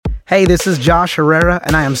Hey, this is Josh Herrera,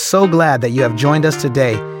 and I am so glad that you have joined us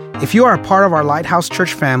today. If you are a part of our Lighthouse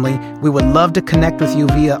Church family, we would love to connect with you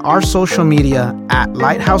via our social media at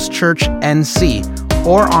Lighthouse Church NC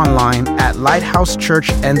or online at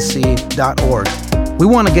lighthousechurchnc.org. We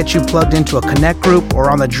want to get you plugged into a connect group or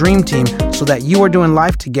on the dream team so that you are doing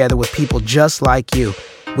life together with people just like you.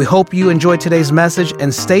 We hope you enjoyed today's message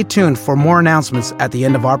and stay tuned for more announcements at the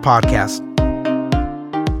end of our podcast.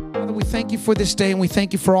 We thank you for this day, and we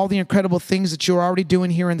thank you for all the incredible things that you're already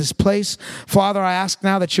doing here in this place. Father, I ask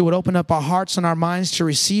now that you would open up our hearts and our minds to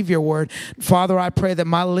receive your word. Father, I pray that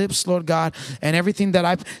my lips, Lord God, and everything that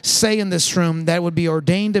I say in this room, that would be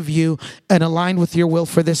ordained of you and aligned with your will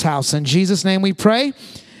for this house. In Jesus' name we pray.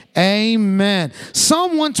 Amen.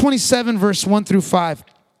 Psalm 127, verse 1 through 5.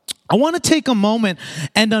 I want to take a moment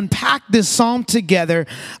and unpack this psalm together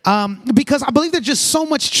because I believe there's just so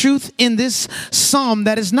much truth in this psalm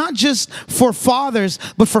that is not just for fathers,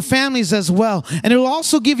 but for families as well. And it will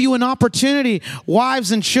also give you an opportunity,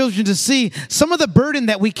 wives and children, to see some of the burden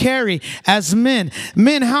that we carry as men.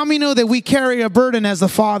 Men, how many know that we carry a burden as the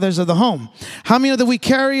fathers of the home? How many know that we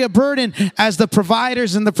carry a burden as the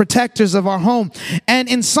providers and the protectors of our home? And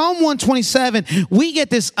in Psalm 127, we get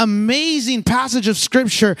this amazing passage of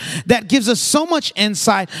scripture that gives us so much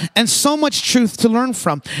insight and so much truth to learn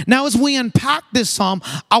from. Now, as we unpack this psalm,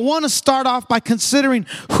 I want to start off by considering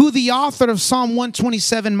who the author of Psalm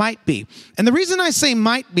 127 might be. And the reason I say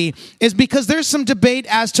might be is because there's some debate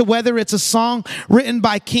as to whether it's a song written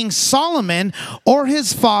by King Solomon or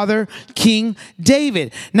his father, King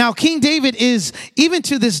David. Now, King David is, even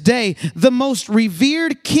to this day, the most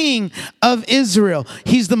revered king of Israel.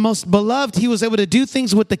 He's the most beloved. He was able to do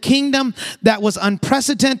things with the kingdom that was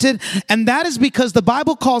unprecedented. And that is because the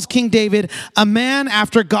Bible calls King David a man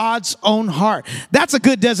after God's own heart. That's a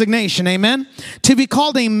good designation, amen? To be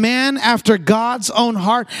called a man after God's own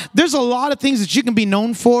heart. There's a lot of things that you can be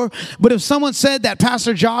known for, but if someone said that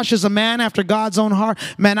Pastor Josh is a man after God's own heart,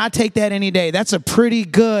 man, I take that any day. That's a pretty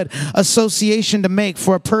good association to make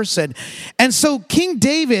for a person. And so King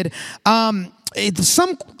David, some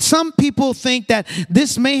people think that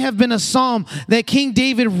this may have been a psalm that King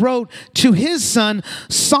David wrote to his son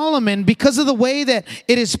Solomon because of the way that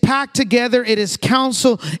it is packed together. It is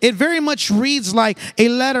counsel. It very much reads like a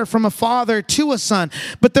letter from a father to a son.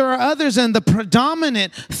 But there are others, and the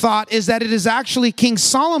predominant thought is that it is actually King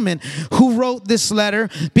Solomon who wrote this letter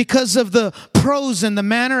because of the prose and the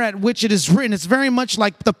manner at which it is written. It's very much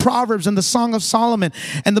like the Proverbs and the Song of Solomon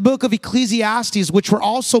and the book of Ecclesiastes, which were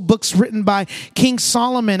also books written by King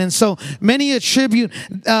Solomon. And so many attribute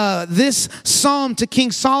this psalm to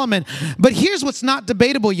King Solomon. But here's what's not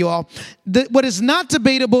debatable, you all. What is not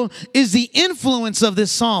debatable is the influence of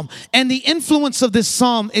this psalm. And the influence of this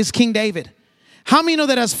psalm is King David. How many know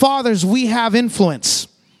that as fathers, we have influence?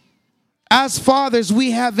 As fathers,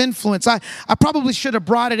 we have influence. I probably should have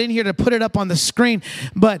brought it in here to put it up on the screen,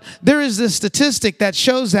 but there is this statistic that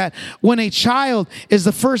shows that when a child is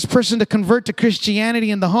the first person to convert to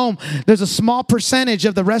Christianity in the home, there's a small percentage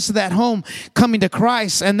of the rest of that home coming to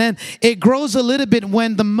Christ. And then it grows a little bit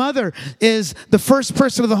when the mother is the first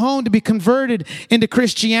person of the home to be converted into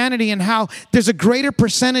Christianity, and how there's a greater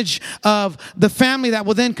percentage of the family that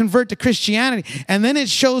will then convert to Christianity. And then it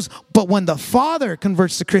shows, but when the father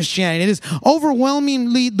converts to Christianity, it is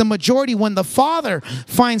overwhelmingly the majority when the father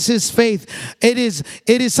finds his faith. It is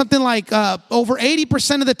something like over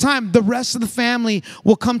 80% of the time, the rest of the family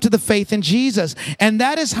will come to the faith in Jesus. And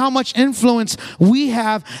that is how much influence we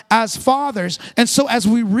have as fathers. And so as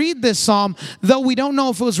we read this psalm, though we don't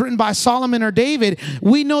know if it was written by Solomon or David,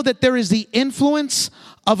 we know that there is the influence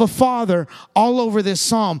of a father all over this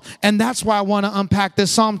psalm. And that's why I want to unpack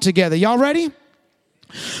this psalm together. Y'all ready?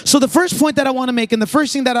 So the first point that I want to make, and the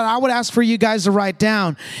first thing that I would ask for you guys to write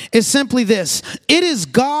down, is simply this. It is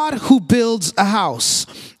God who builds a house.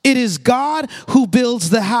 It is God who builds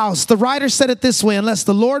the house. The writer said it this way: unless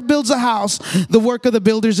the Lord builds a house, the work of the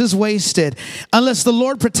builders is wasted. Unless the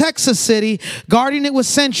Lord protects a city, guarding it with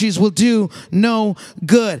sentries will do no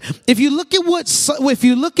good. If you look at what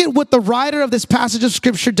the writer of this passage of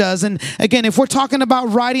scripture does, and again, if we're talking about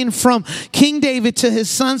writing from King David to his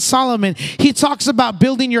son Solomon, he talks about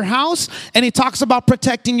building your house, and he talks about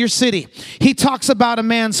protecting your city. He talks about a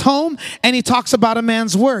man's home, and he talks about a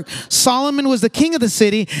man's work. Solomon was the king of the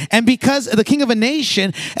city, and because the king of a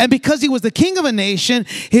nation, and because he was the king of a nation,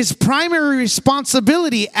 his primary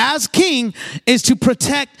responsibility as king is to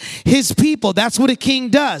protect his people. That's what a king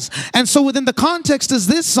does. And so within the context of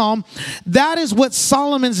this psalm, that is what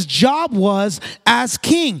Solomon's job was as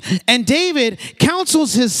king. And David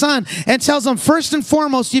counsels his son and tells him, first and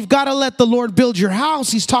foremost, you've got to let the Lord build your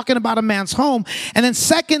house. He's talking about a man's home. And then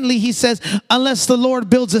secondly, he says, unless the Lord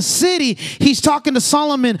builds a city, he's talking to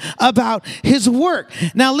Solomon about his work.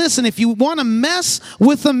 Now listen, if you want to mess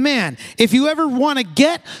with a man, if you ever want to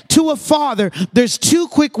get to a father, there's two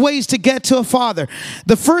quick ways to get to a father.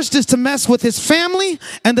 The first is to mess with his family,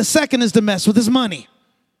 and the second is to mess with his money.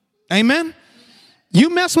 Amen? You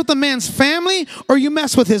mess with a man's family or you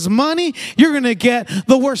mess with his money, you're going to get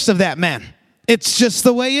the worst of that man. It's just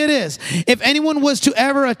the way it is. If anyone was to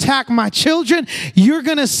ever attack my children, you're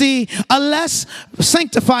going to see a less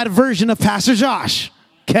sanctified version of Pastor Josh.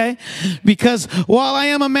 Okay? Because while I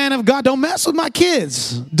am a man of God, don't mess with my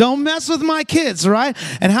kids. Don't mess with my kids, right?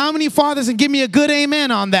 And how many fathers can give me a good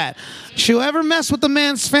amen on that? Should you ever mess with a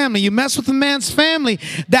man's family? You mess with a man's family,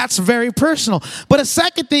 that's very personal. But a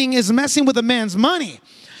second thing is messing with a man's money.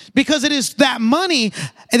 Because it is that money,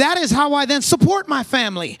 that is how I then support my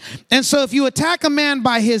family. And so if you attack a man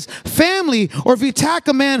by his family, or if you attack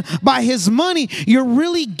a man by his money, you're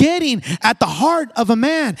really getting at the heart of a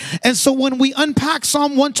man. And so when we unpack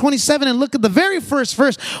Psalm 127 and look at the very first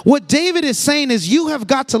verse, what David is saying is you have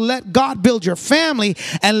got to let God build your family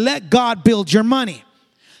and let God build your money.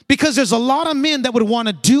 Because there's a lot of men that would want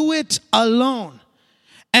to do it alone.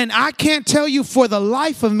 And I can't tell you for the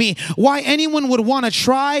life of me why anyone would want to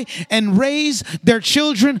try and raise their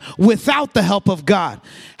children without the help of God.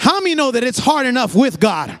 How many know that it's hard enough with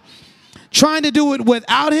God? Trying to do it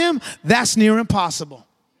without him, that's near impossible.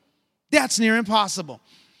 That's near impossible.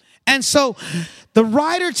 And so the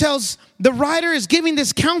writer is giving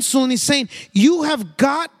this counsel, and he's saying, you have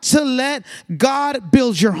got to let God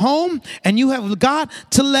build your home, and you have got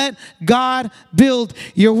to let God build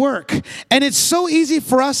your work. And it's so easy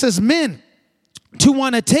for us as men to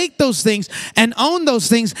want to take those things and own those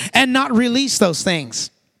things and not release those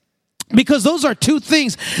things. Because those are two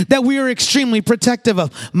things that we are extremely protective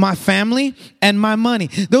of, my family and my money.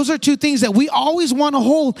 Those are two things that we always want to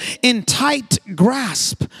hold in tight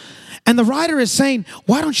grasp. And the writer is saying,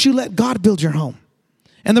 why don't you let God build your home?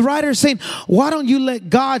 And the writer is saying, why don't you let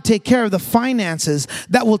God take care of the finances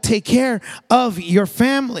that will take care of your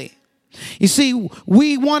family? You see,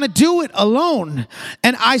 we want to do it alone,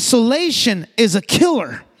 and isolation is a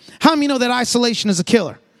killer. How many know that isolation is a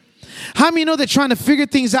killer? How many know that trying to figure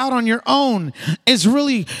things out on your own is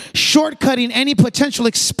really shortcutting any potential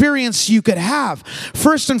experience you could have?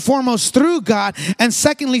 First and foremost through God, and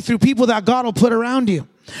secondly through people that God will put around you.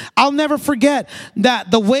 I'll never forget that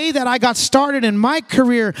the way that I got started in my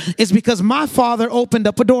career is because my father opened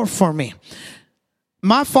up a door for me.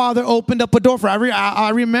 My father opened up a door for me. I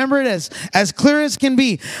remember it as clear as can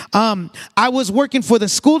be. I was working for the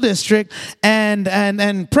school district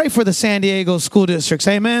and pray for the San Diego school districts.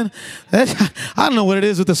 Amen. I don't know what it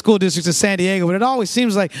is with the school districts of San Diego, but it always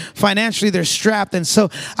seems like financially they're strapped. And so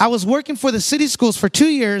I was working for the city schools for 2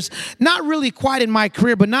 years, not really quite in my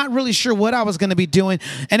career, but not really sure what I was going to be doing.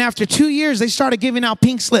 And after 2 years, they started giving out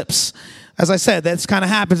pink slips. As I said, that's kind of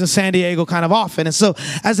happens in San Diego kind of often. And so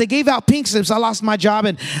as they gave out pink slips, I lost my job,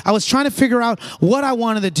 and I was trying to figure out what I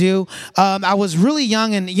wanted to do. I was really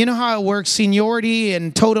young, and you know how it works, seniority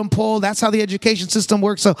and totem pole. That's how the education system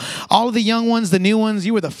works. So all of the young ones, the new ones,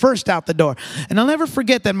 you were the first out the door. And I'll never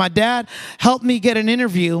forget that my dad helped me get an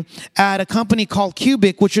interview at a company called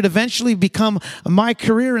Cubic, which would eventually become my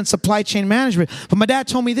career in supply chain management. But my dad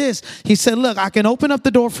told me this. He said, look, I can open up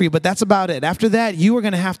the door for you, but that's about it. After that, you are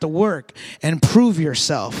going to have to work and prove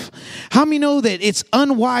yourself. How many know that it's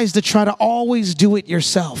unwise to try to always do it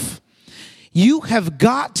yourself? You have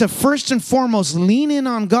got to first and foremost lean in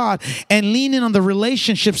on God and lean in on the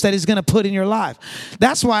relationships that he's going to put in your life.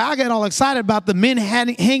 That's why I get all excited about the men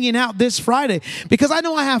hanging out this Friday, because I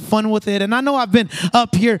know I have fun with it, and I know I've been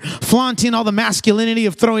up here flaunting all the masculinity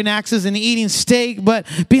of throwing axes and eating steak, but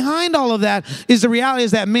behind all of that is the reality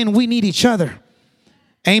is that men, we need each other.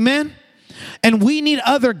 Amen? And we need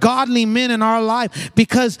other godly men in our life,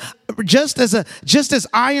 because just as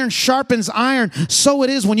iron sharpens iron, so it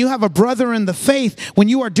is when you have a brother in the faith, when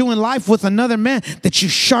you are doing life with another man, that you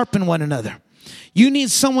sharpen one another. You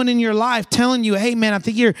need someone in your life telling you, hey, man, I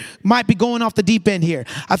think you might be going off the deep end here.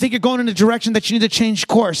 I think you're going in a direction that you need to change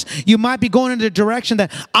course. You might be going in a direction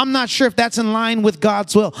that I'm not sure if that's in line with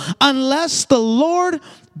God's will. Unless the Lord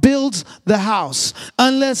builds the house,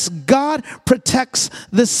 unless God protects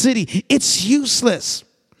the city, it's useless.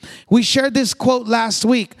 We shared this quote last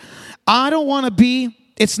week.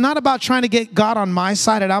 It's not about trying to get God on my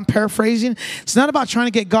side, and I'm paraphrasing. It's not about trying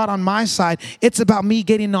to get God on my side. It's about me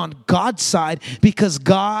getting on God's side because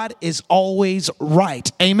God is always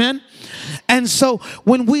right. Amen? And so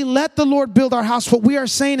when we let the Lord build our house, what we are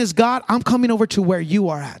saying is, God, I'm coming over to where you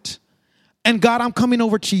are at. And God, I'm coming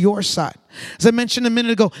over to your side. As I mentioned a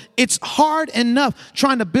minute ago, it's hard enough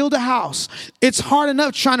trying to build a house. It's hard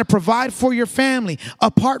enough trying to provide for your family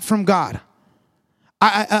apart from God.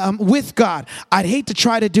 With God. I'd hate to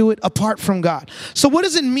try to do it apart from God. So what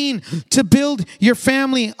does it mean to build your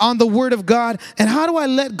family on the word of God? And how do I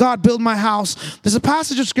let God build my house? There's a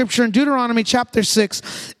passage of scripture in Deuteronomy chapter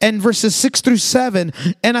 6 and verses 6 through 7.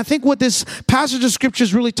 And I think what this passage of scripture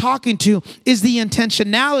is really talking to is the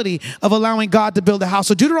intentionality of allowing God to build a house.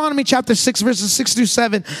 So Deuteronomy chapter 6 verses 6 through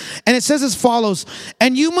 7. And it says as follows,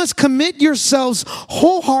 and you must commit yourselves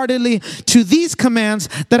wholeheartedly to these commands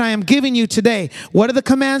that I am giving you today. What are the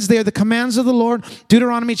commands? They are the commands of the Lord.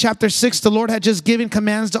 Deuteronomy chapter 6, the Lord had just given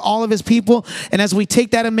commands to all of his people. And as we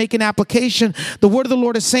take that and make an application, the word of the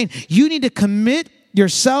Lord is saying, you need to commit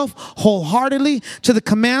yourself wholeheartedly to the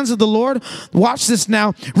commands of the Lord. Watch this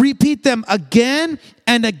now. Repeat them again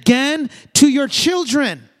and again to your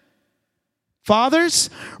children. Fathers,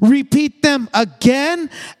 repeat them again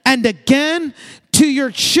and again to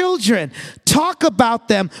your children. Talk about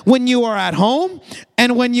them when you are at home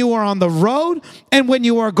and when you are on the road and when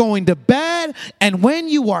you are going to bed and when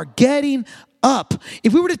you are getting up.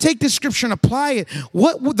 If we were to take this scripture and apply it,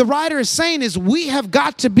 what the writer is saying is we have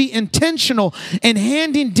got to be intentional in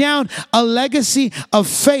handing down a legacy of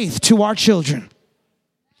faith to our children.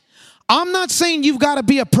 I'm not saying you've got to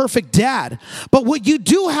be a perfect dad, but what you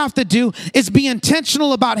do have to do is be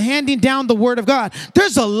intentional about handing down the word of God.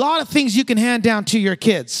 There's a lot of things you can hand down to your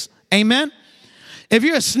kids. Amen? If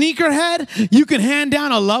you're a sneakerhead, you can hand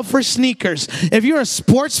down a love for sneakers. If you're a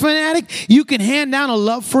sports fanatic, you can hand down a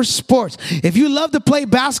love for sports. If you love to play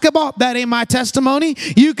basketball, that ain't my testimony,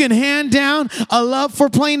 you can hand down a love for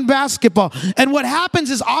playing basketball. And what happens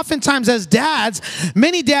is oftentimes as dads,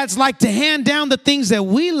 many dads like to hand down the things that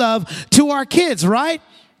we love to our kids, right?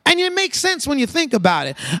 And it makes sense when you think about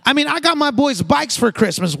it. I mean, I got my boys bikes for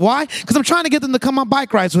Christmas. Why? Because I'm trying to get them to come on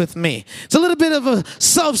bike rides with me. It's a little bit of a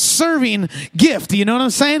self-serving gift, you know what I'm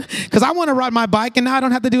saying? Because I want to ride my bike and now I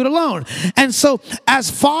don't have to do it alone. And so as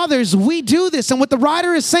fathers, we do this. And what the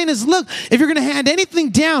writer is saying is, look, if you're going to hand anything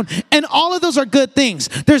down, and all of those are good things.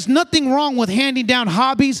 There's nothing wrong with handing down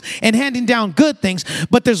hobbies and handing down good things.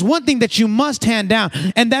 But there's one thing that you must hand down,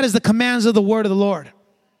 and that is the commands of the word of the Lord.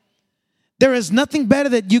 There is nothing better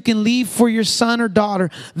that you can leave for your son or daughter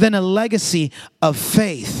than a legacy of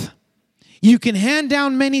faith. You can hand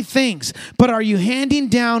down many things, but are you handing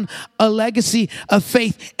down a legacy of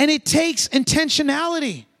faith? And it takes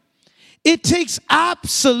intentionality. It takes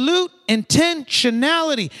absolute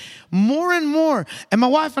intentionality. More and more, and my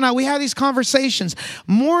wife and I, we have these conversations.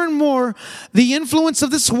 More and more, the influence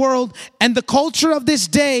of this world and the culture of this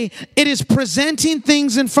day, it is presenting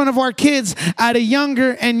things in front of our kids at a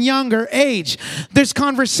younger and younger age. There's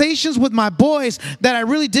conversations with my boys that I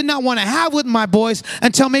really did not want to have with my boys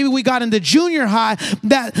until maybe we got into junior high,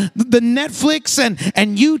 that the Netflix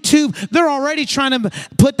and YouTube, they're already trying to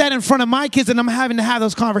put that in front of my kids, and I'm having to have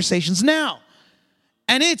those conversations now.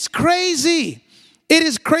 And it's crazy. It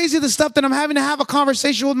is crazy the stuff that I'm having to have a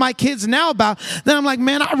conversation with my kids now about. Then I'm like,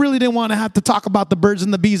 man, I really didn't want to have to talk about the birds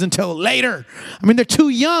and the bees until later. I mean, they're too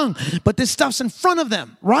young, but this stuff's in front of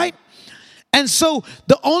them, right? And so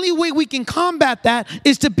the only way we can combat that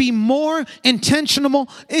is to be more intentional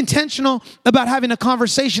about having a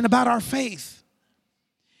conversation about our faith.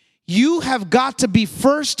 You have got to be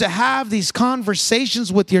first to have these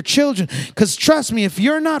conversations with your children. Because trust me, if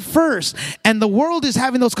you're not first and the world is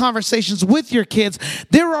having those conversations with your kids,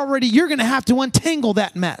 you're going to have to untangle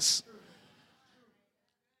that mess.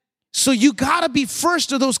 So you got to be first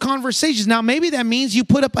to those conversations. Now, maybe that means you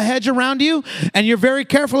put up a hedge around you and you're very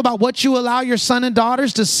careful about what you allow your son and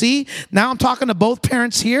daughters to see. Now I'm talking to both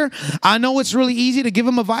parents here. I know it's really easy to give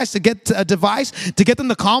them a device to get them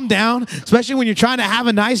to calm down, especially when you're trying to have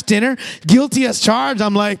a nice dinner. Guilty as charged.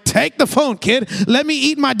 I'm like, take the phone, kid. Let me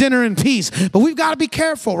eat my dinner in peace. But we've got to be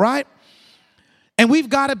careful, right? And we've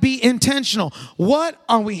got to be intentional. What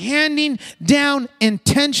are we handing down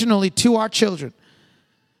intentionally to our children?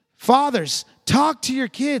 Fathers, talk to your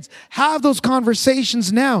kids. Have those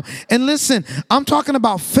conversations now. And listen, I'm talking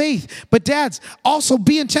about faith, but dads, also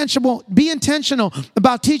be intentional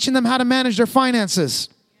about teaching them how to manage their finances.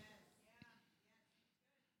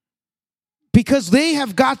 Because they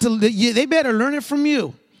better learn it from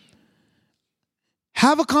you.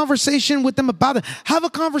 Have a conversation with them about it. Have a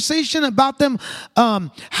conversation about them.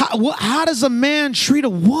 How does a man treat a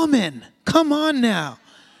woman? Come on now.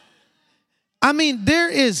 I mean, there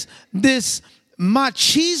is this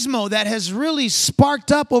machismo that has really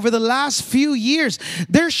sparked up over the last few years.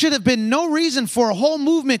 There should have been no reason for a whole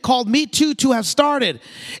movement called Me Too to have started,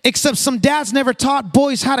 except some dads never taught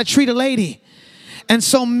boys how to treat a lady. And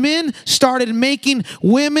so men started making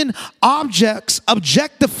women objects,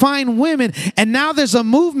 objectifying women. And now there's a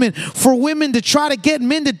movement for women to try to get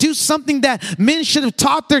men to do something that men should have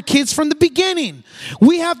taught their kids from the beginning.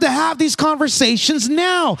 We have to have these conversations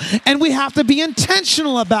now, and we have to be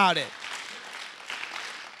intentional about it.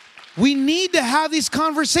 We need to have these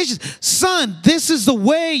conversations. Son, this is the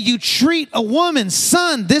way you treat a woman.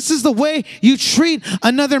 Son, this is the way you treat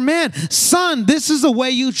another man. Son, this is the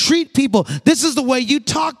way you treat people. This is the way you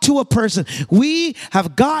talk to a person. We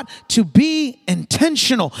have got to be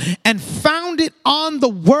intentional and found it on the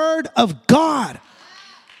Word of God.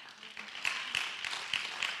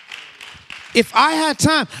 If I had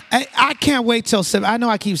time, I can't wait till September. I know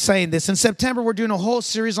I keep saying this. In September, we're doing a whole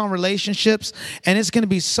series on relationships, and it's going to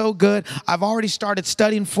be so good. I've already started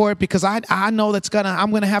studying for it because I know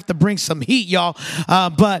I'm going to have to bring some heat, y'all.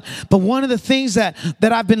 But one of the things that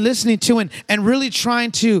I've been listening to and really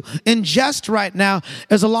trying to ingest right now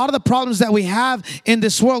is a lot of the problems that we have in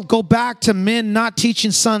this world go back to men not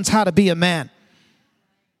teaching sons how to be a man.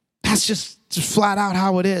 That's just flat out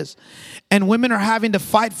how it is. And women are having to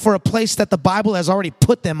fight for a place that the Bible has already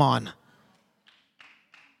put them on.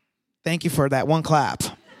 Thank you for that one clap.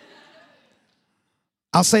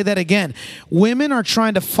 I'll say that again. Women are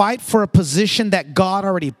trying to fight for a position that God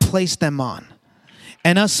already placed them on.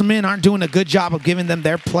 And us men aren't doing a good job of giving them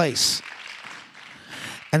their place.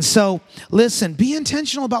 And so, listen, be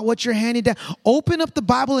intentional about what you're handing down. Open up the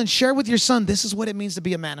Bible and share with your son, this is what it means to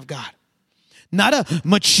be a man of God. Not a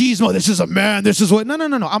machismo, this is a man, this is what. No.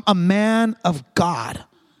 I'm a man of God.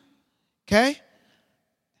 Okay?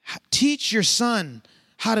 Teach your son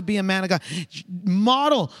how to be a man of God.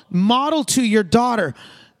 Model to your daughter,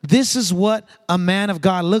 this is what a man of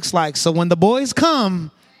God looks like. So when the boys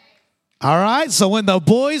come, all right? So when the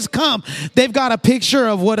boys come, they've got a picture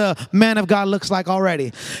of what a man of God looks like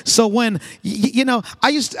already. So when,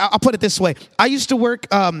 I'll put it this way. I used to work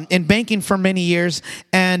in banking for many years,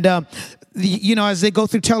 and as they go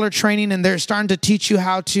through teller training and they're starting to teach you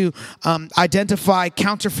how to identify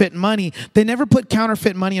counterfeit money, they never put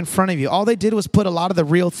counterfeit money in front of you. All they did was put a lot of the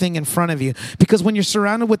real thing in front of you, because when you're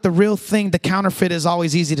surrounded with the real thing, the counterfeit is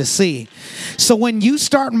always easy to see. So when you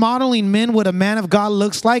start modeling men what a man of God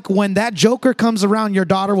looks like, when that joker comes around, your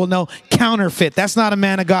daughter will know counterfeit. That's not a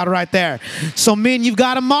man of God right there. So men, you've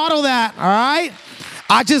got to model that, all right?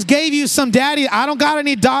 I just gave you some daddy. I don't got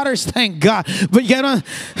any daughters, thank God. But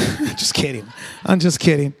just kidding. I'm just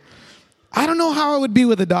kidding. I don't know how I would be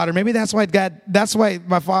with a daughter. Maybe that's why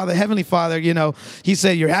my Father, Heavenly Father, He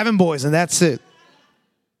said, you're having boys, and that's it.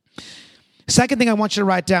 Second thing I want you to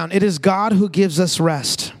write down, it is God who gives us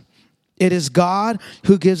rest. It is God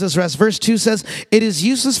who gives us rest. Verse 2 says, it is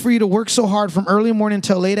useless for you to work so hard from early morning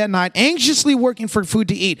until late at night, anxiously working for food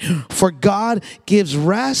to eat, for God gives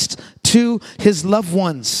rest to His loved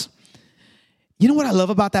ones. You know what I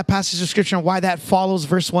love about that passage of Scripture and why that follows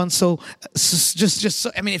verse 1?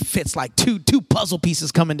 It fits like two puzzle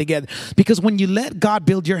pieces coming together. Because when you let God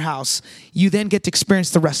build your house, you then get to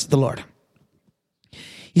experience the rest of the Lord.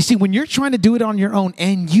 You see, when you're trying to do it on your own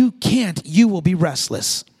and you can't, you will be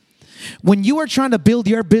restless. When you are trying to build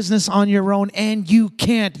your business on your own and you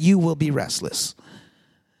can't, you will be restless.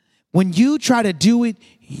 When you try to do it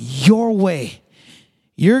your way,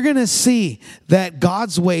 you're going to see that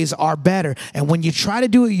God's ways are better. And when you try to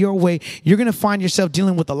do it your way, you're going to find yourself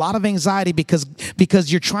dealing with a lot of anxiety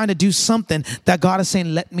because you're trying to do something that God is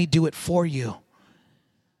saying, let me do it for you.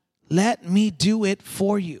 Let me do it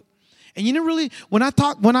for you. And really, when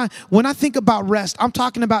I think about rest, I'm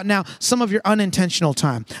talking about now some of your unintentional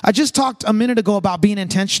time. I just talked a minute ago about being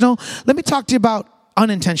intentional. Let me talk to you about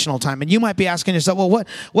unintentional time. And you might be asking yourself, well,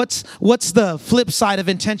 what's the flip side of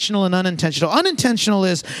intentional and unintentional? Unintentional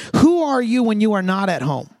is, who are you when you are not at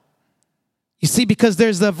home? You see, because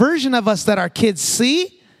there's the version of us that our kids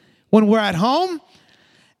see when we're at home,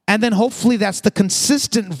 and then hopefully that's the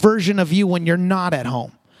consistent version of you when you're not at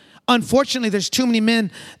home. Unfortunately, there's too many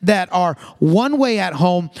men that are one way at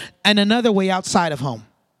home and another way outside of home.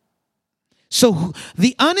 So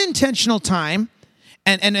the unintentional time,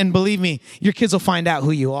 and believe me, your kids will find out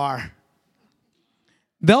who you are.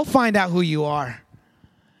 They'll find out who you are.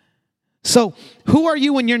 So who are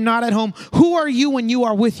you when you're not at home? Who are you when you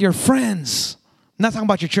are with your friends? not talking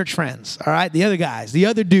about your church friends, all right? The other guys, the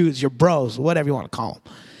other dudes, your bros, whatever you want to call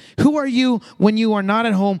them. Who are you when you are not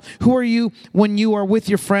at home? Who are you when you are with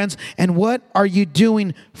your friends? And what are you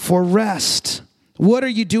doing for rest? What are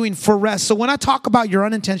you doing for rest? So when I talk about your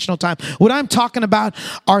unintentional time, what I'm talking about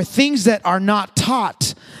are things that are not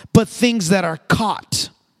taught, but things that are caught.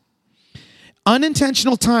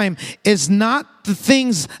 Unintentional time is not the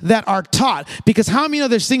things that are taught. Because how many know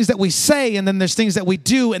there's things that we say and then there's things that we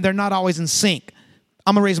do and they're not always in sync?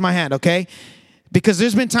 I'm going to raise my hand, okay? Because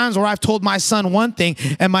there's been times where I've told my son one thing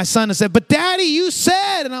and my son has said, but Daddy, you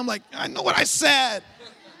said. And I'm like, I know what I said.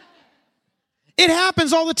 It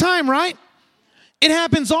happens all the time, right? It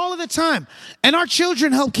happens all of the time. And our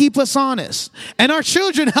children help keep us honest. And our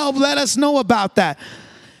children help let us know about that.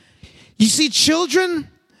 You see, children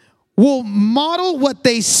will model what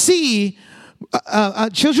they see.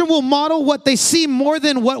 Children will model what they see more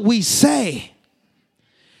than what we say.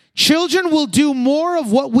 Children will do more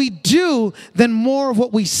of what we do than more of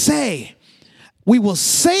what we say. We will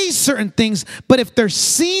say certain things, but if they're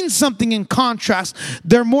seeing something in contrast,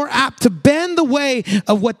 they're more apt to bend the way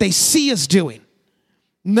of what they see us doing.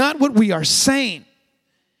 Not what we are saying.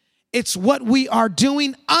 It's what we are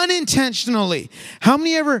doing unintentionally. How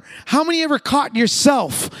many ever caught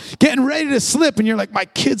yourself getting ready to slip and you're like, my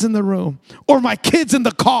kid's in the room or my kid's in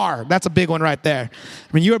the car? That's a big one right there.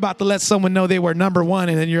 I mean, you're about to let someone know they were number one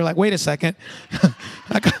and then you're like, wait a second.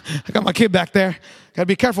 I got my kid back there. Got to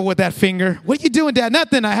be careful with that finger. What are you doing, Dad?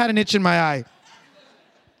 Nothing. I had an itch in my eye.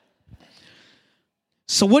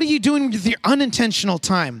 So what are you doing with your unintentional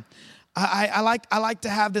time? I like to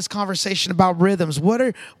have this conversation about rhythms. What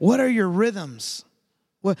are your rhythms?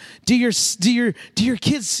 What do your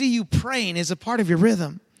kids see you praying as a part of your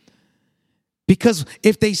rhythm? Because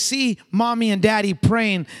if they see mommy and daddy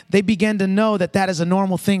praying, they begin to know that that is a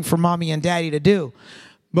normal thing for mommy and daddy to do.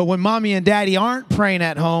 But when mommy and daddy aren't praying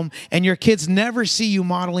at home and your kids never see you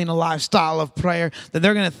modeling a lifestyle of prayer, then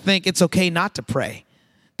they're going to think it's okay not to pray.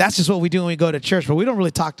 That's just what we do when we go to church, but we don't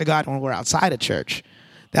really talk to God when we're outside of church.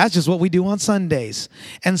 That's just what we do on Sundays.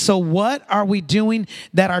 And so what are we doing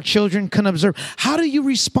that our children can observe? How do you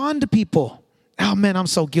respond to people? Oh man, I'm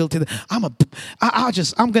so guilty. I'm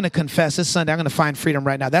going to confess this Sunday. I'm going to find freedom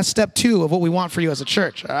right now. That's step 2 of what we want for you as a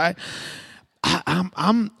church. All right.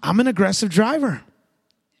 I'm an aggressive driver.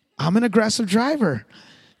 I'm an aggressive driver.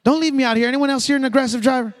 Don't leave me out here. Anyone else here an aggressive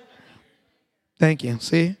driver? Thank you.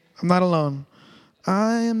 See, I'm not alone.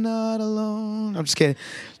 I am not alone. I'm just kidding.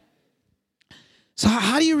 So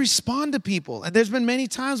how do you respond to people? And there's been many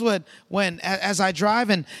times when as I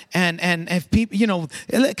drive and if people,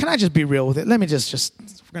 can I just be real with it? Let me just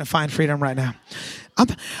we're going to find freedom right now.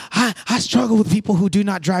 I struggle with people who do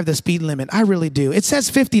not drive the speed limit. I really do. It says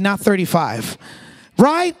 50, not 35.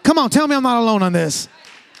 Right? Come on, tell me I'm not alone on this.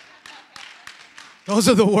 Those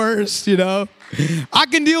are the worst, I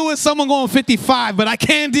can deal with someone going 55, but I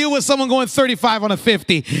can't deal with someone going 35 on a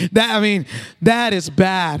 50. That is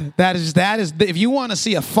bad. That is. If you want to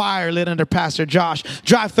see a fire lit under Pastor Josh,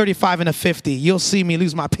 drive 35 in a 50. You'll see me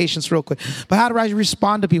lose my patience real quick. But how do I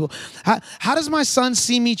respond to people? How does my son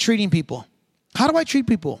see me treating people? How do I treat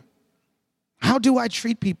people? How do I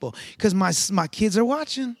treat people? Because my kids are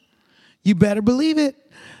watching. You better believe it.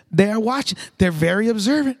 They're watching. They're very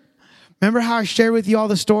observant. Remember how I shared with you all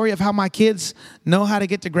the story of how my kids know how to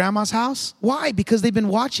get to grandma's house? Why? Because they've been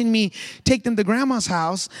watching me take them to grandma's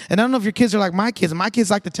house. And I don't know if your kids are like my kids. My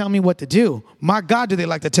kids like to tell me what to do. My God, do they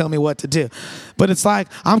like to tell me what to do. But it's like,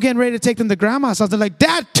 I'm getting ready to take them to grandma's house. They're like,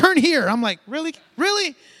 Dad, turn here. I'm like, really?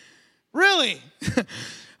 Really? Really?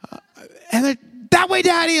 And they're, that way,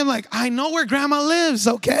 Daddy. I'm like, I know where grandma lives,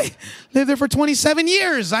 okay? Lived there for 27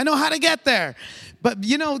 years. I know how to get there. But,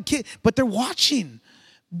 but they're watching.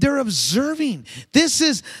 They're observing. This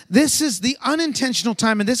is the unintentional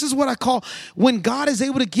time. And this is what I call when God is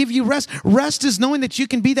able to give you rest. Rest is knowing that you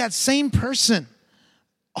can be that same person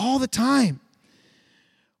all the time.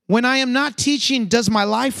 When I am not teaching, does my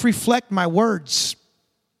life reflect my words?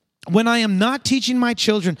 When I am not teaching my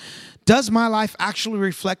children, does my life actually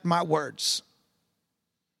reflect my words?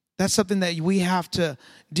 That's something that we have to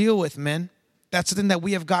deal with, men. That's something that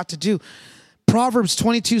we have got to do. Proverbs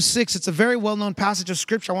 22:6, it's a very well-known passage of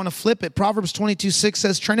scripture. I want to flip it. Proverbs 22:6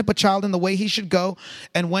 says, train up a child in the way he should go,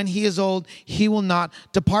 and when he is old, he will not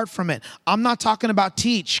depart from it. I'm not talking about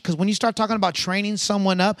teach, because when you start talking about training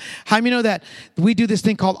someone up, how many know that we do this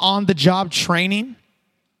thing called on-the-job training?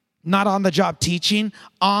 Not on-the-job teaching,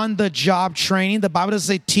 on-the-job training. The Bible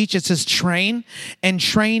doesn't say teach, it says train, and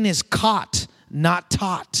train is caught, not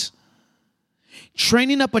taught.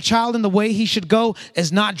 Training up a child in the way he should go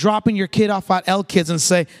is not dropping your kid off at L Kids and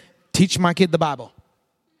say, teach my kid the Bible.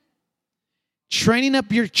 Training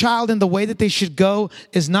up your child in the way that they should go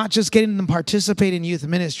is not just getting them to participate in youth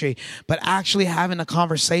ministry, but actually having a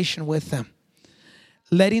conversation with them.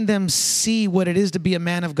 Letting them see what it is to be a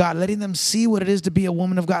man of God. Letting them see what it is to be a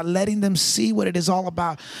woman of God. Letting them see what it is all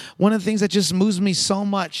about. One of the things that just moves me so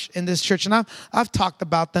much in this church, and I've talked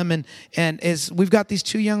about them, and is we've got these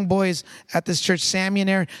 2 young boys at this church, Sammy and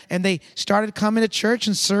Aaron, and they started coming to church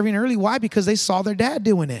and serving early. Why? Because they saw their dad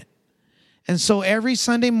doing it. And so every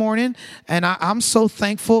Sunday morning, and I'm so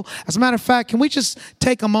thankful. As a matter of fact, can we just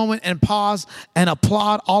take a moment and pause and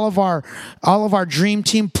applaud all of our dream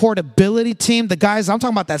team, portability team, the guys, I'm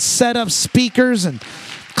talking about that setup, speakers and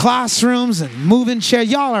classrooms and moving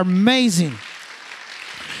chairs. Y'all are amazing.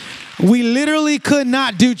 We literally could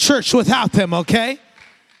not do church without them, okay?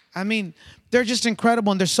 I mean, they're just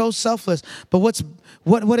incredible and they're so selfless. But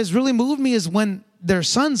what has really moved me is when their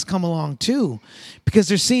sons come along too, because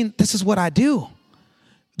they're seeing, this is what I do.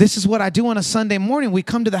 This is what I do on a Sunday morning. We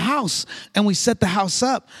come to the house and we set the house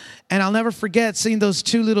up. And I'll never forget seeing those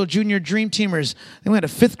 2 little junior dream teamers. We had a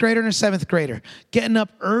 5th grader and a 7th grader getting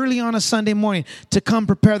up early on a Sunday morning to come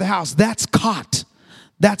prepare the house. That's caught.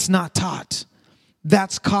 That's not taught.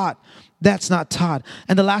 That's caught. That's not taught.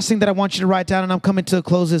 And the last thing that I want you to write down, and I'm coming to a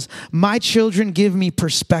close, is my children give me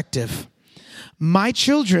perspective. My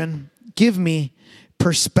children give me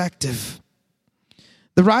perspective.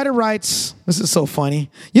 The writer writes, this is so funny.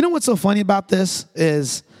 You know what's so funny about this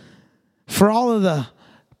is for all of the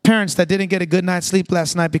parents that didn't get a good night's sleep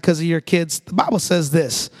last night because of your kids, the Bible says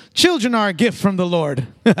this: children are a gift from the Lord.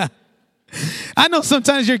 I know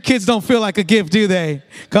sometimes your kids don't feel like a gift, do they?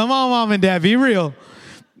 Come on, mom and dad, be real.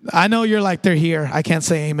 I know you're like, they're here. I can't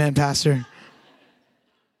say amen, pastor.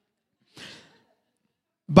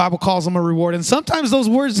 Bible calls them a reward. And sometimes those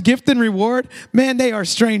words, gift and reward, man, they are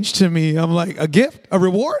strange to me. I'm like, a gift? A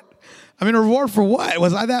reward? I mean, a reward for what?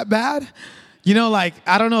 Was I that bad? You know, like,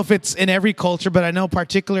 I don't know if it's in every culture, but I know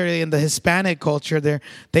particularly in the Hispanic culture,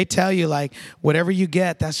 they tell you, like, whatever you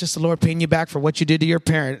get, that's just the Lord paying you back for what you did to your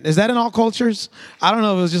parent. Is that in all cultures? I don't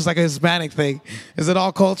know if it was just like a Hispanic thing. Is it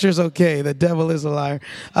all cultures? Okay, the devil is a liar.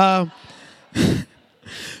 But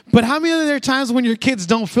how many other times when your kids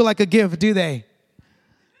don't feel like a gift, do they?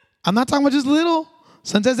 I'm not talking about just little.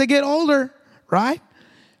 Sometimes they get older, right?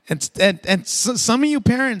 And some of you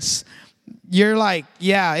parents, you're like,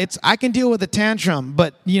 yeah, I can deal with a tantrum,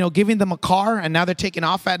 but giving them a car and now they're taking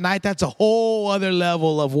off at night, that's a whole other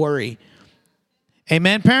level of worry.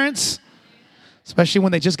 Amen, parents? Especially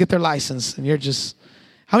when they just get their license and you're just,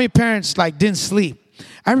 how many parents didn't sleep?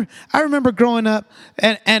 I remember growing up,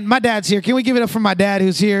 and my dad's here. Can we give it up for my dad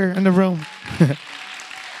who's here in the room?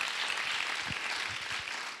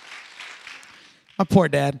 My poor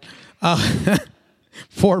dad.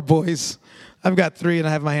 4 boys. I've got 3 and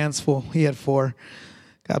I have my hands full. He had 4.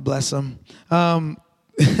 God bless him.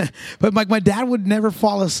 But my dad would never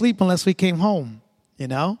fall asleep unless we came home,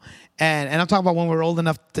 And I'm talking about when we were old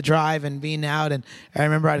enough to drive and being out. And I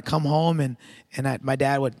remember I'd come home and my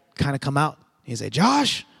dad would kind of come out. He'd say,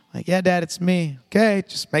 Josh? I'm like, yeah, Dad, it's me. Okay,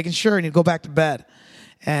 just making sure. And he'd go back to bed.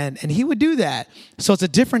 And he would do that. So it's a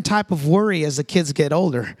different type of worry as the kids get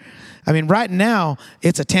older. I mean, right now,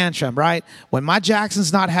 it's a tantrum, right? When my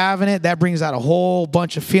Jackson's not having it, that brings out a whole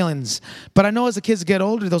bunch of feelings. But I know as the kids get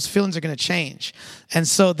older, those feelings are going to change. And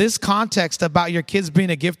so this context about your kids being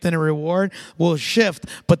a gift and a reward will shift,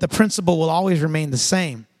 but the principle will always remain the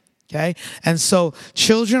same. Okay. And so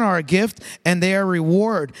children are a gift and they are a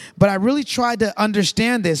reward. But I really tried to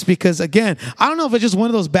understand this because, again, I don't know if it's just one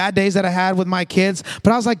of those bad days that I had with my kids,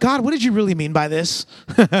 but I was like, God, what did you really mean by this?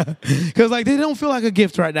 Because they don't feel like a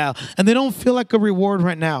gift right now and they don't feel like a reward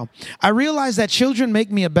right now. I realized that children make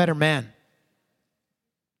me a better man.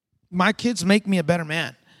 My kids make me a better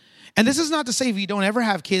man. And this is not to say if you don't ever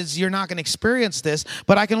have kids, you're not going to experience this,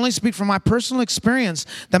 but I can only speak from my personal experience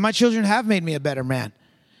that my children have made me a better man.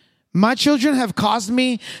 My children have caused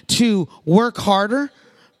me to work harder.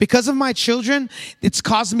 Because of my children, it's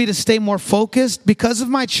caused me to stay more focused. Because of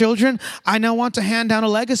my children, I now want to hand down a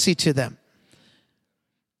legacy to them.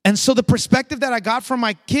 And so the perspective that I got from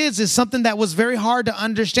my kids is something that was very hard to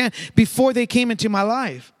understand before they came into my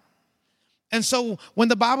life. And so when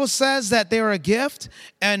the Bible says that they are a gift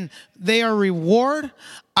and they are a reward,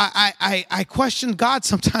 I question God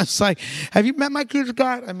sometimes. Like, have you met my kids,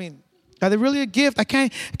 God? I mean, are they really a gift? I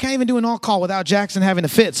can't even do an all call without Jackson having a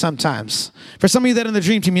fit sometimes. For some of you that are in the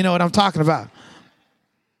dream team, you know what I'm talking about.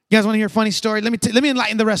 You guys want to hear a funny story? Let me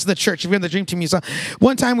enlighten the rest of the church. If you're in the Dream Team, you saw.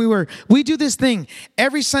 One time we do this thing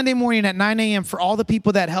every Sunday morning at 9 a.m. for all the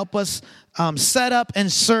people that help us set up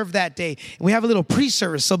and serve that day. And we have a little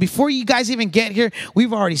pre-service. So before you guys even get here,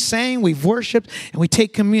 we've already sang, we've worshiped, and we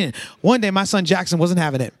take communion. One day, my son Jackson wasn't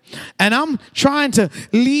having it. And I'm trying to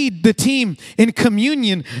lead the team in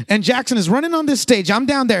communion, and Jackson is running on this stage. I'm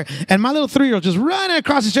down there, and my little 3-year-old just running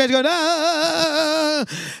across the stage going, ah!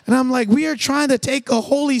 And I'm like, we are trying to take a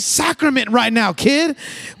holy sacrament right now, kid.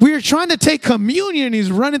 We are trying to take communion, and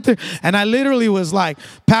he's running through. And I literally was like,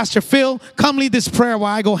 Pastor Phil, come lead this prayer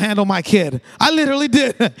while I go handle my kid. I literally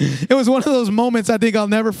did. It was one of those moments I think I'll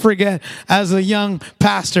never forget as a young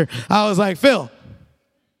pastor. I was like, Phil,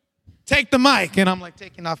 take the mic. And I'm like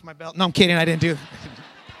taking off my belt. No, I'm kidding. I didn't do that.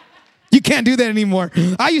 You can't do that anymore.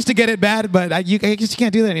 I used to get it bad, but I guess you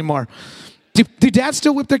can't do that anymore. Do dads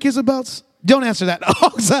still whip their kids with belts? Don't answer that.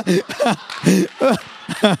 Oh,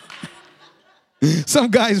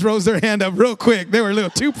 some guys rose their hand up real quick. They were a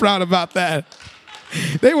little too proud about that.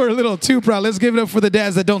 They were a little too proud. Let's give it up for the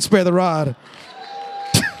dads that don't spare the rod.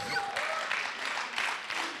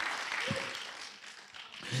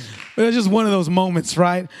 But it was just one of those moments,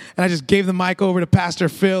 right? And I just gave the mic over to Pastor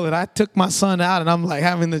Phil, and I took my son out, and I'm like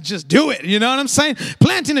having to just do it. You know what I'm saying?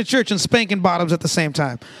 Planting a church and spanking bottoms at the same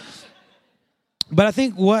time. But I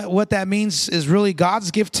think what that means is really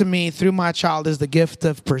God's gift to me through my child is the gift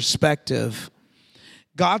of perspective.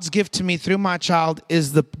 God's gift to me through my child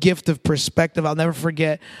is the gift of perspective. I'll never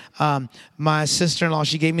forget my sister-in-law.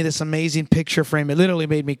 She gave me this amazing picture frame. It literally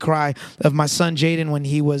made me cry, of my son Jaden when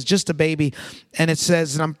he was just a baby. And it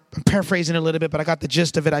says, and I'm paraphrasing it a little bit, but I got the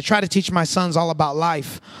gist of it. I try to teach my sons all about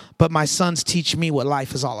life, but my sons teach me what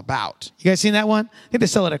life is all about. You guys seen that one? I think they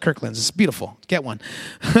sell it at Kirkland's. It's beautiful. Get one.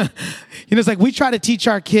 It's like we try to teach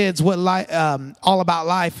our kids what all about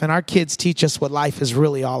life, and our kids teach us what life is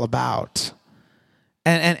really all about.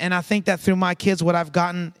 And I think that through my kids, what I've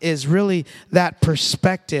gotten is really that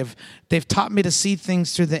perspective. They've taught me to see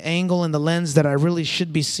things through the angle and the lens that I really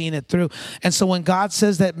should be seeing it through. And so when God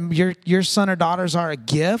says that your son or daughters are a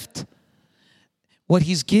gift, what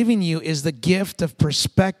he's giving you is the gift of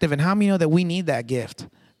perspective. And how many know that we need that gift?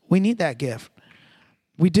 We need that gift.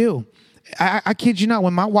 We do. I kid you not,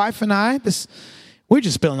 when my wife and I, we're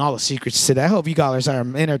just spilling all the secrets today. I hope you guys are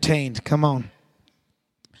entertained. Come on.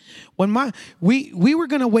 When we were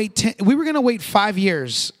gonna wait 5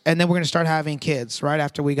 years, and then we're gonna start having kids right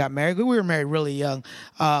after we got married. We were married really young,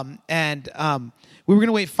 and we were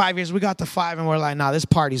gonna wait 5 years. We got to 5, and we're like, nah, this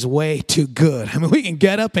party's way too good. I mean, we can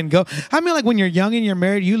get up and go. I mean, like when you're young and you're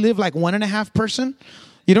married, you live like 1.5 person.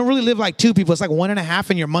 You don't really live like 2 people. It's like 1.5,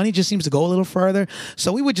 and your money just seems to go a little further.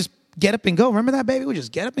 So we would just get up and go. Remember that, baby? We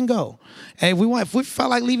just get up and go. And if we felt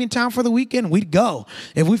like leaving town for the weekend, we'd go.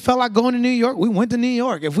 If we felt like going to New York, we went to New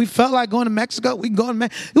York. If we felt like going to Mexico, we'd go to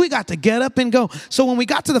Mexico. We got to get up and go. So when we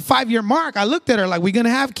got to the 5-year mark, I looked at her like, we going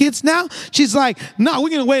to have kids now? She's like, no, we're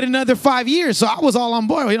going to wait another 5 years. So I was all on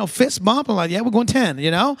board, fist bump. I'm like, yeah, we're going 10,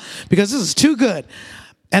 because this is too good.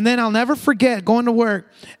 And then I'll never forget going to work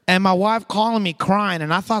and my wife calling me crying,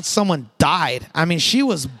 and I thought someone died. I mean, she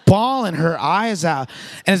was bawling her eyes out.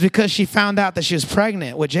 And it's because she found out that she was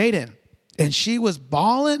pregnant with Jaden. And she was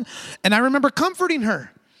bawling, and I remember comforting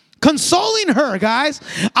her, consoling her, guys.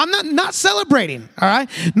 I'm not celebrating, all right?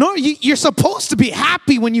 No, you're supposed to be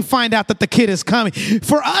happy when you find out that the kid is coming.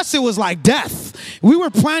 For us, it was like death. We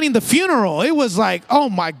were planning the funeral. It was like, oh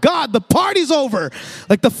my God, the party's over.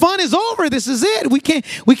 Like the fun is over. This is it. We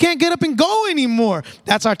can't get up and go anymore.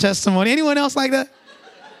 That's our testimony. Anyone else like that?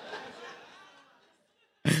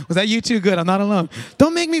 Was that you too? Good. I'm not alone.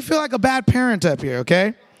 Don't make me feel like a bad parent up here,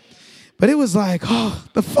 okay? But it was like, oh,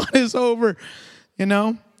 the fun is over, And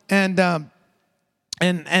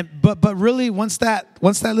but really once that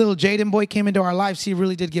little Jaden boy came into our lives, he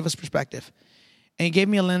really did give us perspective. And he gave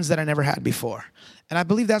me a lens that I never had before. And I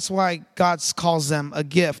believe that's why God calls them a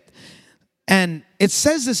gift. And it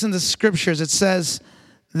says this in the scriptures. It says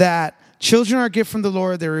that children are a gift from the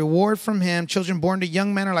Lord, their reward from him. Children born to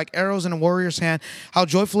young men are like arrows in a warrior's hand. How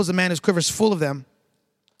joyful is the man whose quiver is full of them.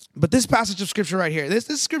 But this passage of scripture right here, this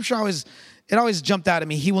scripture always jumped out at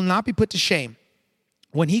me. He will not be put to shame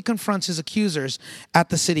when he confronts his accusers at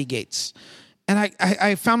the city gates. And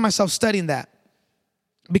I found myself studying that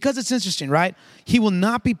because it's interesting, right? He will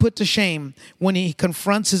not be put to shame when he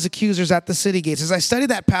confronts his accusers at the city gates. As I studied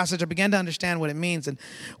that passage, I began to understand what it means. And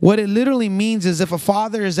what it literally means is if a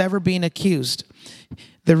father is ever being accused,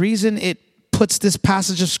 the reason it puts this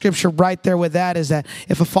passage of scripture right there with that is that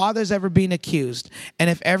if a father is ever being accused, and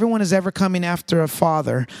if everyone is ever coming after a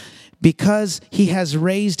father, because he has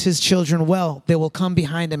raised his children well, they will come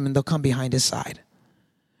behind him and they'll come behind his side.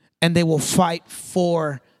 and they will fight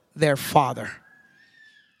for their father.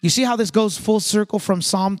 You see how this goes full circle from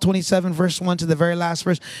Psalm 27, verse 1 to the very last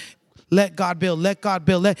verse? Let God build, let God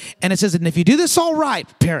build. And it says, and if you do this all right,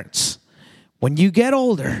 parents, when you get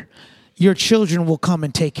older, your children will come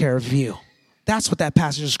and take care of you. That's what that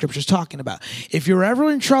passage of scripture is talking about. If you're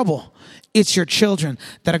ever in trouble, it's your children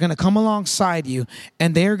that are going to come alongside you,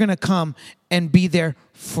 and they're going to come and be there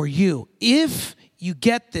for you if you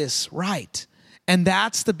get this right. And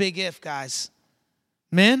that's the big if, guys.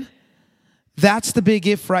 Men, that's the big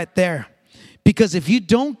if right there. Because if you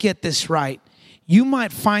don't get this right, you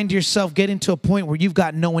might find yourself getting to a point where you've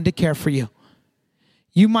got no one to care for you.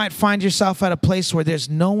 You might find yourself at a place where there's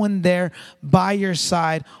no one there by your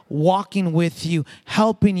side, walking with you,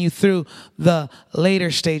 helping you through the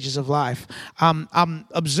later stages of life. I'm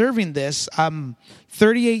observing this. I'm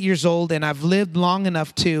 38 years old, and I've lived long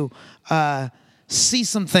enough to see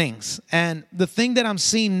some things. And the thing that I'm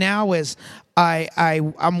seeing now is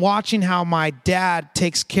I'm watching how my dad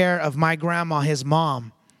takes care of my grandma, his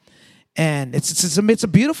mom. And it's a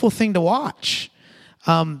beautiful thing to watch.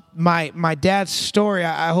 My dad's story,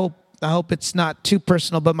 I hope it's not too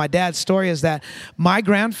personal, but my dad's story is that my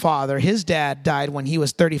grandfather, his dad died when he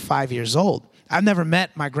was 35 years old. I've never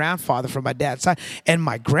met my grandfather from my dad's side. And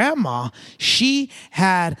my grandma, she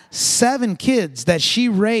had 7 kids that she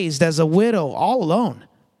raised as a widow all alone.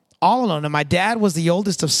 And my dad was the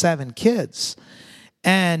oldest of 7 kids.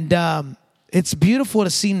 And it's beautiful to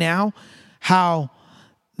see now how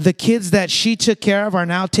the kids that she took care of are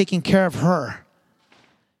now taking care of her.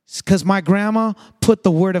 It's because my grandma put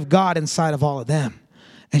the word of God inside of all of them.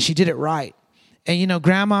 And she did it right. And you know,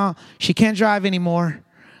 grandma, she can't drive anymore.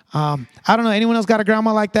 I don't know, anyone else got a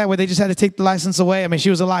grandma like that where they just had to take the license away? I mean, she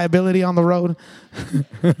was a liability on the road.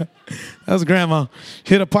 That was grandma.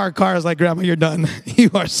 She hit a parked car. I was like, grandma, you're done. You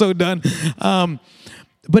are so done.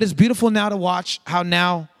 But it's beautiful now to watch how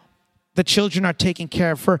now the children are taking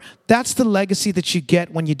care of her. That's the legacy that you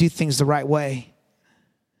get when you do things the right way.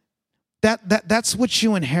 That's what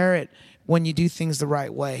you inherit when you do things the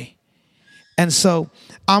right way. And so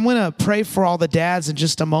I'm going to pray for all the dads in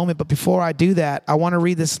just a moment. But before I do that, I want to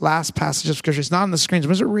read this last passage of scripture. It's not on the screens.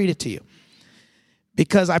 I'm just going to read it to you.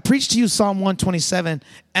 Because I preached to you Psalm 127,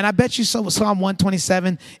 and I bet you Psalm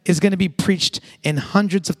 127 is going to be preached in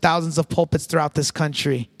hundreds of thousands of pulpits throughout this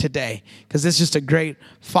country today, because this is just a great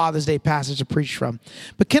Father's Day passage to preach from.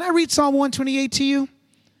 But can I read Psalm 128 to you?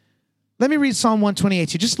 Let me read Psalm 128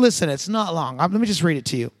 to you. Just listen. It's not long. Let me just read it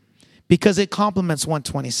to you, because it complements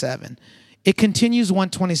 127. It continues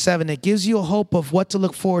 127. It gives you a hope of what to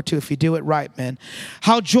look forward to if you do it right, man.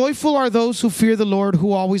 How joyful are those who fear the Lord,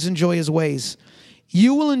 who always enjoy his ways.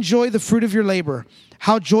 You will enjoy the fruit of your labor.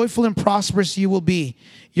 How joyful and prosperous you will be.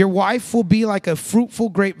 Your wife will be like a fruitful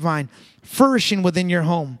grapevine, flourishing within your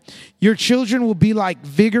home. Your children will be like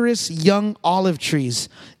vigorous young olive trees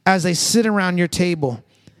as they sit around your table.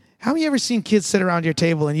 How many ever seen kids sit around your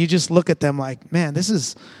table and you just look at them like, man, this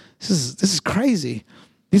is crazy.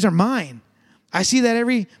 These are mine. I see that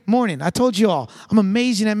every morning. I told you all, I'm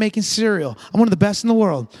amazing at making cereal. I'm one of the best in the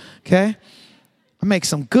world, okay? I make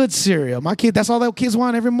some good cereal. My kid, that's all that kids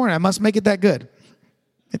want every morning. I must make it that good.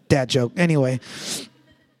 Dad joke. Anyway,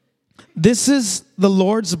 this is the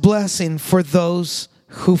Lord's blessing for those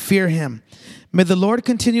who fear him. May the Lord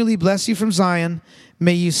continually bless you from Zion.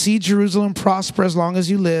 May you see Jerusalem prosper as long as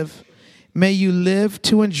you live. May you live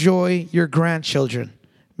to enjoy your grandchildren.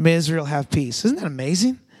 May Israel have peace. Isn't that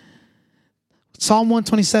amazing? Psalm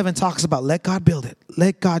 127 talks about let God build it.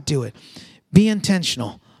 Let God do it. Be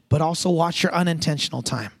intentional, but also watch your unintentional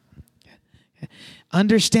time.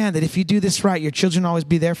 Understand that if you do this right, your children will always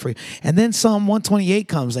be there for you. And then Psalm 128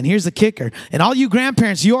 comes, and here's the kicker. And all you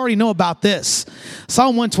grandparents, you already know about this.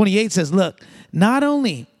 Psalm 128 says, look, not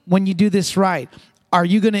only when you do this right, are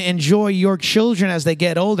you going to enjoy your children as they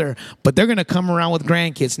get older, but they're going to come around with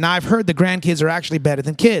grandkids. Now, I've heard the grandkids are actually better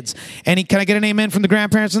than kids. Can I get an amen from the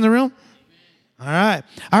grandparents in the room? All right.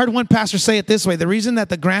 I heard one pastor say it this way. The reason that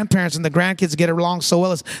the grandparents and the grandkids get along so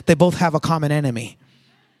well is they both have a common enemy.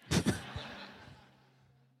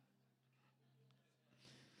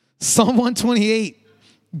 Psalm 128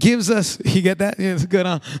 gives us, you get that? Yeah, it's good,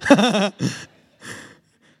 huh?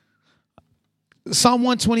 Psalm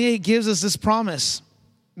 128 gives us this promise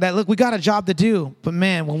that, look, we got a job to do, but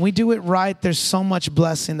man, when we do it right, there's so much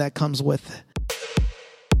blessing that comes with it.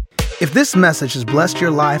 If this message has blessed your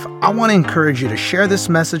life, I want to encourage you to share this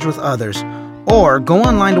message with others, or go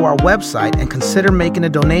online to our website and consider making a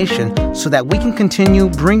donation so that we can continue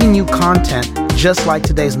bringing you content just like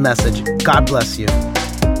today's message. God bless you.